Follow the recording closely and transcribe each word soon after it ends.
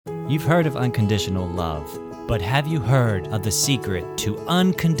You've heard of unconditional love, but have you heard of the secret to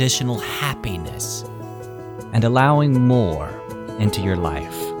unconditional happiness and allowing more into your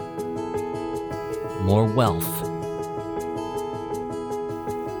life? More wealth,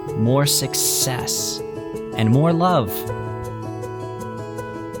 more success, and more love.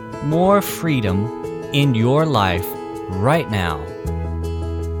 More freedom in your life right now.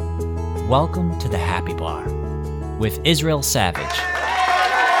 Welcome to the Happy Bar with Israel Savage.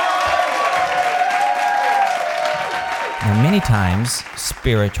 Now, many times,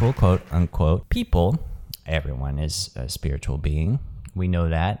 spiritual, quote unquote, people, everyone is a spiritual being, we know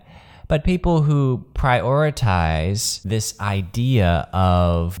that, but people who prioritize this idea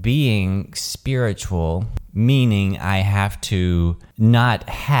of being spiritual, meaning I have to not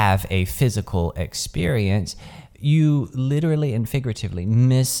have a physical experience, you literally and figuratively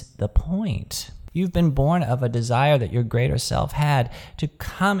miss the point. You've been born of a desire that your greater self had to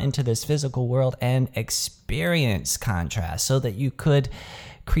come into this physical world and experience contrast so that you could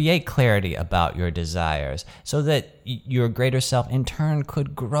create clarity about your desires, so that your greater self in turn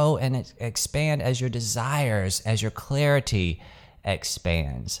could grow and expand as your desires, as your clarity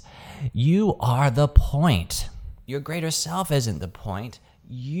expands. You are the point. Your greater self isn't the point.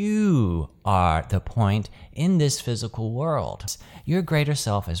 You are the point in this physical world. Your greater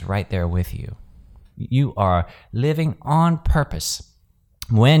self is right there with you. You are living on purpose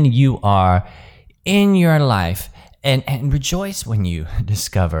when you are in your life, and rejoice when you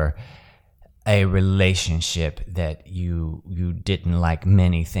discover a relationship that you didn't like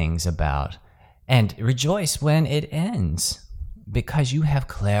many things about, and rejoice when it ends because you have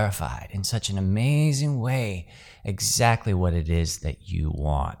clarified in such an amazing way exactly what it is that you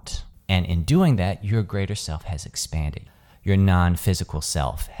want. And in doing that, your greater self has expanded. Your non-physical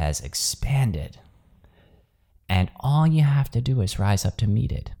self has expanded. And all you have to do is rise up to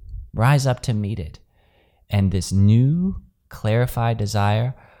meet it. Rise up to meet it. And this new, clarified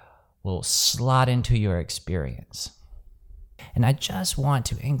desire will slot into your experience. And I just want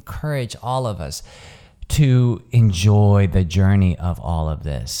to encourage all of us to enjoy the journey of all of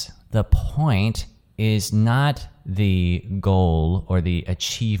this. The point is not the goal or the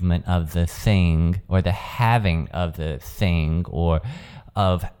achievement of the thing or the having of the thing or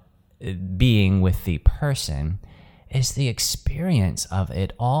of being with the person. Is the experience of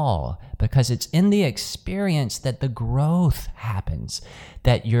it all, because it's in the experience that the growth happens,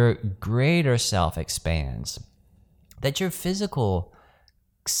 that your greater self expands, that your physical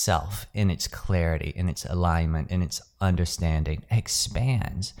self in its clarity, in its alignment, in its understanding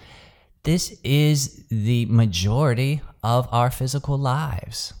expands. This is the majority of our physical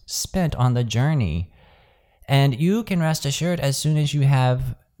lives spent on the journey. And you can rest assured, as soon as you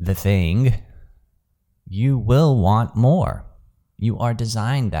have the thing, you will want more. You are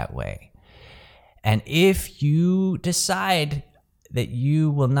designed that way. And if you decide that you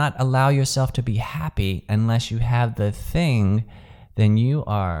will not allow yourself to be happy unless you have the thing, then you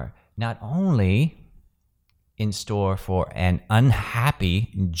are not only in store for an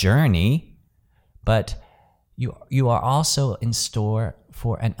unhappy journey, but you are also in store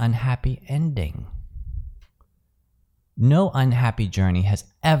for an unhappy ending. No unhappy journey has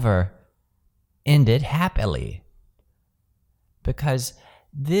ever ended happily, because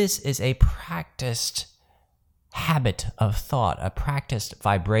this is a practiced habit of thought, a practiced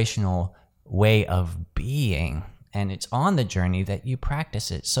vibrational way of being, and it's on the journey that you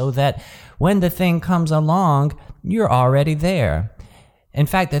practice it so that when the thing comes along, you're already there. In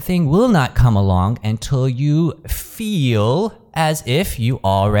fact, the thing will not come along until you feel as if you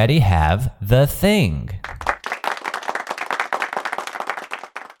already have the thing.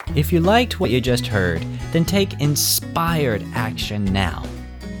 If you liked what you just heard, then take inspired action now.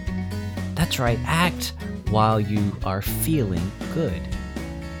 That's right, act while you are feeling good.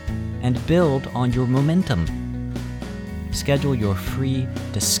 And build on your momentum. Schedule your free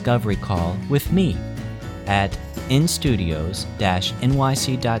discovery call with me at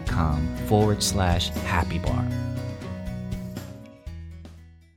instudios-nyc.com/happybar.